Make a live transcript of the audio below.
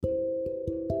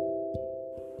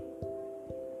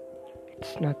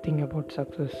It's nothing about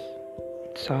success.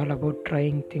 It's all about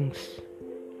trying things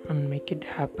and make it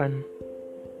happen.